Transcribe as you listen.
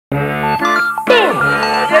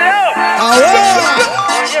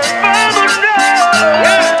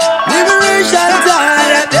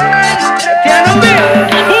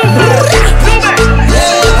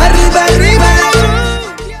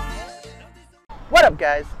What up,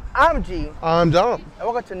 guys? I'm G. I'm Dom. And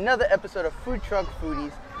welcome to another episode of Food Truck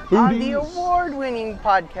Foodies. On the award-winning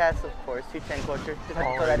podcast, of course, 210 Culture. Just have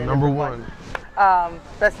to throw that in number one.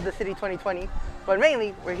 Best of the City 2020. But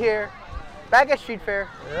mainly, we're here, back at Street Fair,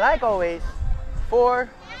 like always, for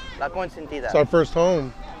La Consentida. It's our first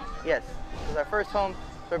home. Yes, it's our first home.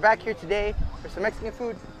 So we're back here today for some Mexican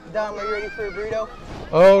food. Dom, are you ready for a burrito?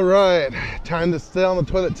 All right, time to stay on the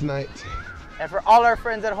toilet tonight. And for all our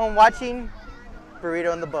friends at home watching,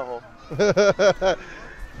 burrito in the butthole.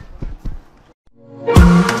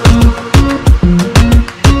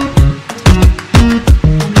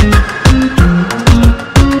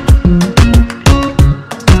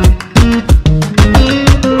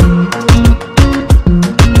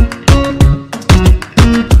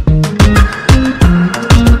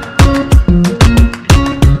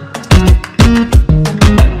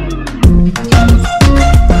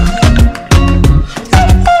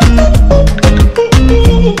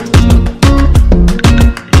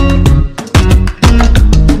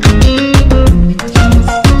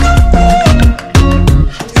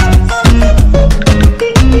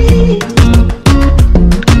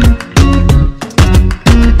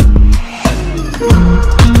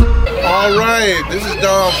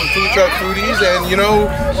 Food Truck Foodies, and you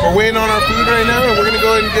know, we're waiting on our food right now, and we're gonna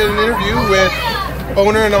go ahead and get an interview with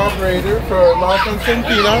owner and operator for La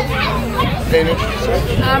Consentida.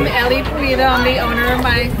 I'm Ellie Pulido. I'm the owner of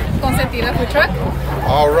my Consentida Food Truck.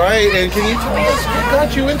 All right, and can you tell us what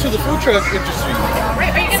got you into the food truck industry?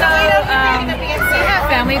 So, we have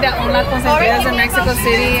family that own La Consentidas in Mexico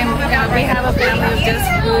City, and we have a family of just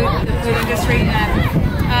the food industry,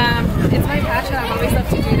 and it's my passion. I've always loved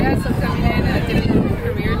to do that, so coming in and I did a little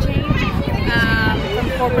career change from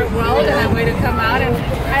corporate world, and I'm ready to come out, and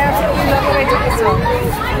I absolutely love what I do. So,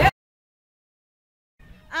 yeah.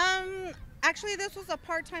 Actually, this was a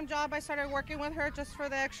part-time job. I started working with her just for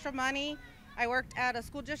the extra money. I worked at a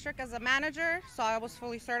school district as a manager, so I was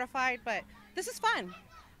fully certified, but this is fun.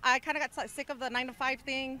 I kind of got sick of the 9-to-5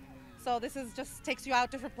 thing, so this is just takes you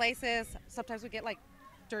out different places. Sometimes we get like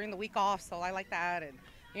during the week off, so I like that, and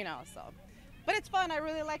you know, so. But it's fun. I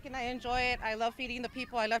really like it and I enjoy it. I love feeding the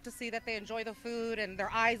people. I love to see that they enjoy the food and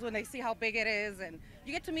their eyes when they see how big it is, and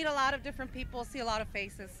you get to meet a lot of different people, see a lot of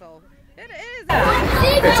faces, so. It is.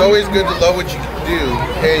 It's always good to love what you do,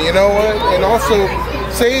 and you know what? And also,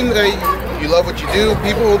 saying that you love what you do,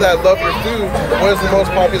 people that love your food, what is the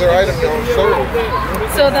most popular item y'all serve?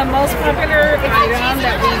 So the most popular item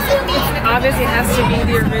that obviously has to be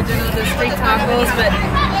the original, the street tacos, but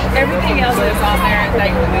everything else that's on there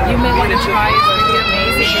that you may want to try is really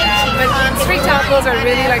amazing. But street tacos are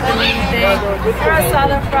really like the main thing.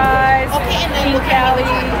 Asada Fries, King Cali,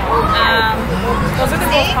 those are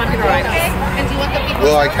the most popular items.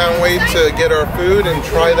 Well, I can't wait to get our food and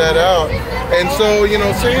try that out. And so, you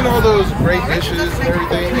know, saying all those great dishes and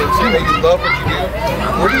everything, and saying that you love what you do,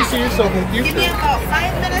 where do you see yourself in the future?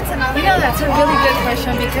 You know, that's a really good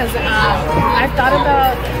question, because I've thought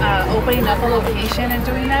about opening up a location and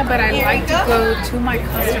doing that, but I like to go to my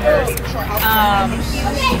customers.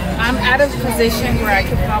 I'm at a position where I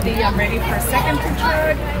could probably, I'm ready for a second food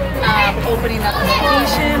truck, opening up a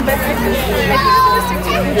location, but I think I'm going to stick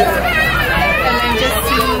to food truck and then just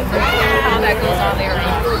see how that goes on there.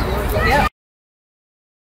 Yeah.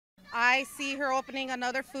 I see her opening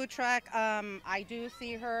another food truck. I do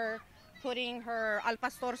see her putting her al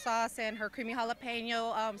pastor sauce and her creamy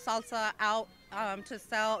jalapeno salsa out to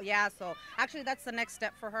sell. Yeah, so actually that's the next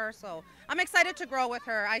step for her. So I'm excited to grow with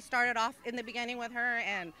her. I started off in the beginning with her,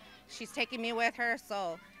 and she's taking me with her.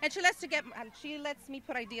 So, and she lets me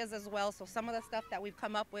put ideas as well. So some of the stuff that we've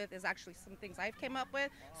come up with is actually some things I've came up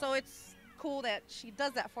with. So it's cool that she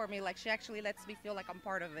does that for me. Like, she actually lets me feel like I'm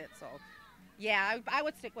part of it. So yeah, I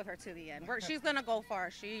would stick with her to the end. She's gonna go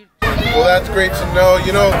far. Well, that's great to know.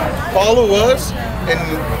 You know, follow us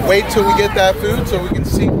and wait till we get that food so we can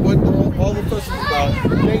see what all the fuss is about.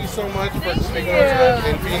 Thank you so much for speaking with us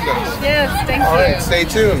and feeding us. Yes, thank you. All right, stay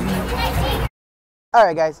tuned. All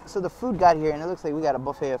right, guys, so the food got here, and it looks like we got a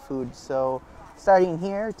buffet of food. So starting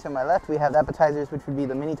here to my left, we have the appetizers, which would be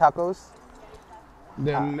the mini tacos.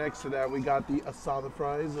 Then next to that, we got the Asada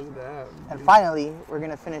Fries. Look at that. And finally, we're going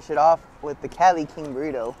to finish it off with the Cali King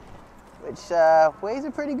Burrito, which weighs a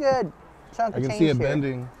pretty good chunk of change. I can see it here.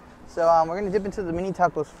 bending. So we're going to dip into the mini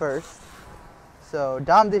tacos first. So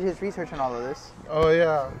Dom did his research on all of this. Oh,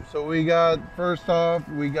 yeah. So we got, first off,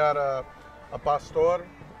 we got a pastor,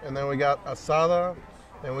 and then we got asada,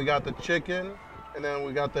 then we got the chicken, and then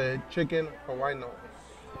we got the chicken Hawaiiano.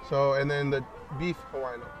 So, and then the beef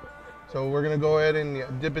Hawaiiano. So we're gonna go ahead and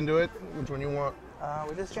dip into it. Which one you want?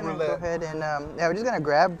 We're just gonna go ahead and yeah, we're just gonna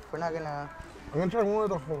grab. We're not gonna I'm gonna try one of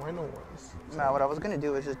the Hawaiian ones. No, what I was gonna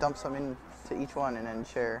do is just dump some into each one and then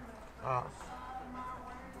share. Ah,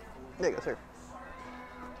 There you go, sir.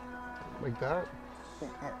 like that? Yeah.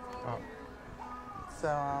 Oh,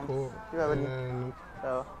 So, cool. you have And it. then,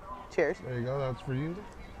 So, cheers. there you go, that's for you.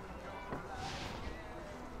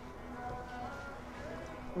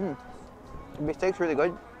 The beef steak's really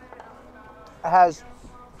good. It has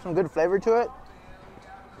some good flavor to it.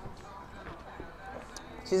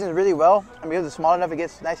 Seasons really well. And because it's small enough, it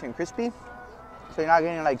gets nice and crispy. So you're not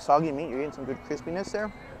getting like soggy meat, you're getting some good crispiness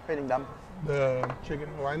there. Pretty dumb. The chicken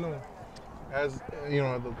Hawaiian has, you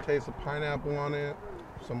know, the taste of pineapple on it,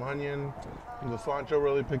 some onion. And the cilantro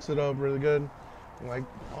really picks it up really good. I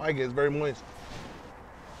like it, it's very moist.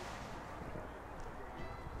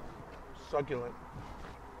 Succulent.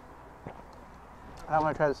 I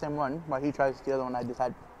want to try the same one while he tries the other one I just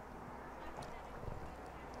had.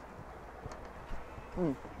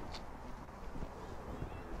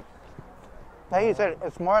 Like you said,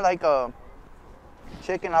 it's more like a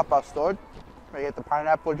chicken al pastor, where you get the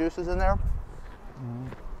pineapple juices in there.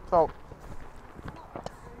 So,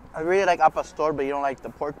 I really like al pastor, but you don't like the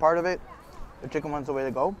pork part of it. The chicken one's the way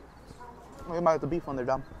to go. What about the beef one? They're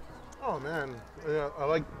done. Oh man, yeah, I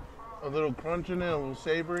like a little crunch in it, a little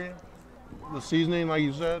savory. The seasoning, like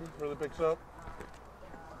you said, really picks up.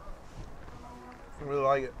 I really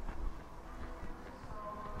like it.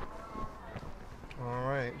 All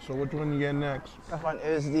right, so which one you get next? This one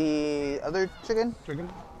is the other chicken. Chicken?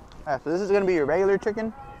 So this is gonna be your regular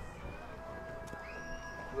chicken.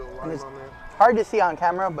 Little And lime it's on there. hard to see on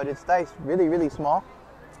camera, but it's diced really, really small.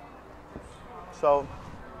 So,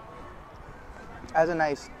 has a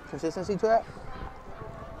nice consistency to it.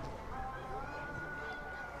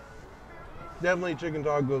 Definitely chicken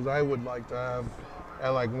tacos I would like to have at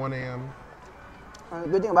like 1 a.m. And the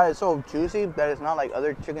good thing about it, it's so juicy that it's not like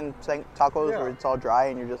other chicken tacos Yeah. where it's all dry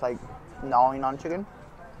and you're just like gnawing on chicken.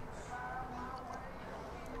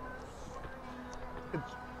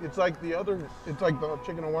 It's like the other, it's like the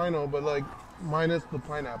chicken Hawaiian, but like minus the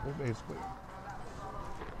pineapple basically.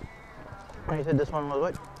 And you said this one was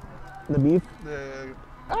what? The beef?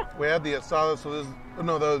 We have the asada, so this,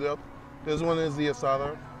 no, this one is the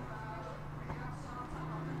asada.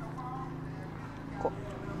 Cool.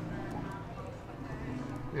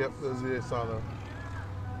 Yep, this is the asada.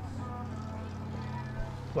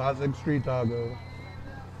 Classic street taco.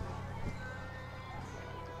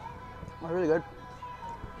 It's really good.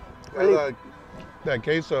 I Really- like that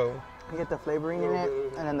queso. You get the flavoring in it,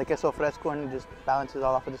 and then the queso fresco, and it just balances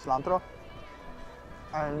all off with the cilantro.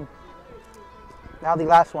 And now the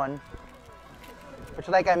last one, which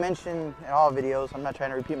like I mentioned in all videos, I'm not trying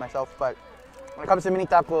to repeat myself, but when it comes to mini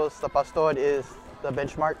tacos, the pastor is the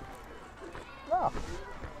benchmark. Oh,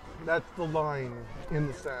 That's the line in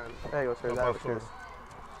the sand. there you go, sir. The That pastor. cheers.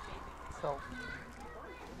 So,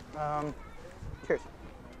 cheers.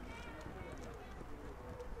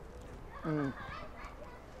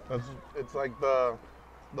 It's like the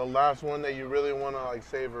last one that you really want to like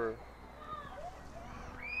savor.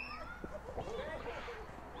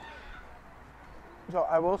 So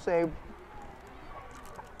I will say,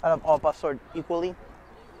 I love all pastor equally.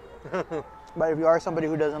 But if you are somebody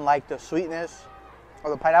who doesn't like the sweetness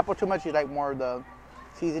or the pineapple too much, you like more of the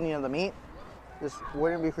seasoning of the meat, this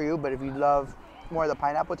wouldn't be for you. But if you love more of the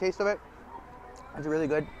pineapple taste of it, it's really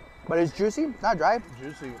good. But it's juicy, it's not dry.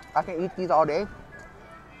 Juicy. I can eat these all day.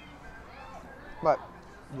 But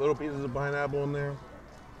Little pieces of pineapple in there.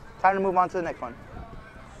 time to move on to the next one.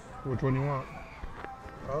 Which one you want?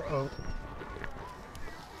 Uh-oh.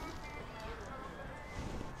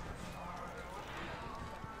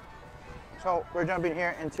 So we're jumping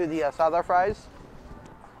here into the Asada Fries.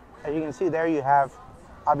 As you can see there, you have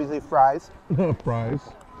obviously fries, Fries.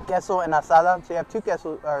 queso and asada. So you have two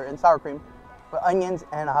queso and sour cream with onions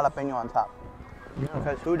and a jalapeno on top.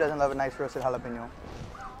 Because who doesn't love a nice roasted jalapeno?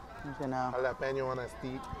 Okay, now. Jalapeno on a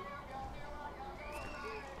stick.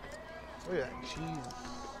 Look at that cheese.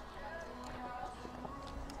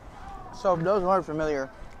 So for those who aren't familiar,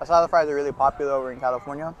 Asada Fries are really popular over in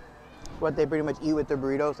California. What they pretty much eat with their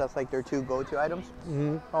burritos, that's like their two go-to items.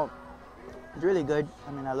 Oh, it's really good.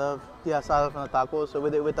 I mean, I love the asada from the tacos. So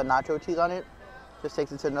with the nacho cheese on it, just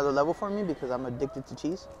takes it to another level for me because I'm addicted to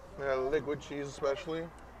cheese. Yeah, liquid cheese especially.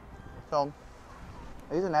 So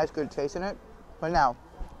there's a nice good taste in it. But now,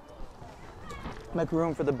 make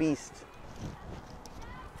room for the beast.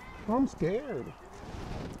 I'm scared.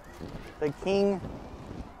 The King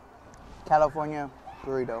California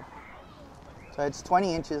Burrito. So it's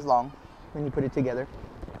 20 inches long when you put it together.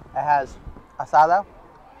 It has asada,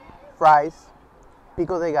 fries,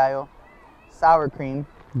 pico de gallo, sour cream,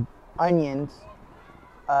 onions,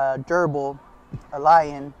 a gerbil, a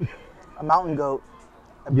lion, a mountain goat,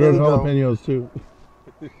 a Good baby goat, jalapenos too.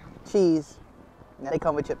 cheese. And they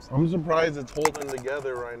come with chips. I'm surprised it's holding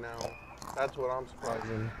together right now. That's what I'm surprised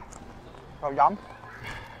in. Oh, yum.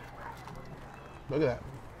 Look at that.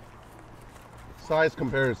 Size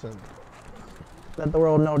comparison. Let the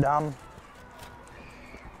world know, Dom.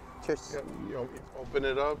 Cheers. Yep, you open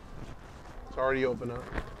it up. It's already open up.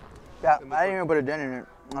 Yeah, I didn't even put a dent in it.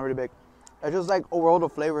 Not really big. It's just like a world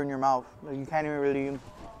of flavor in your mouth. Like you can't even really. You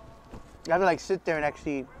have to like sit there and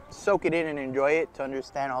actually soak it in and enjoy it to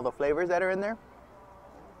understand all the flavors that are in there.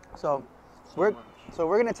 So we're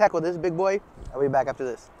gonna tackle this big boy. I'll be back after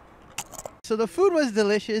this. So the food was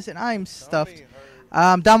delicious and I'm stuffed.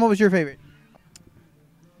 Dom, what was your favorite?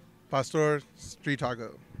 Pastor street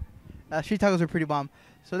taco. Street tacos are pretty bomb.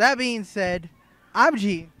 So that being said, I'm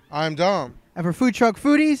G. I'm Dom. And for Food Truck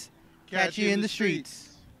Foodies, catch you in the streets.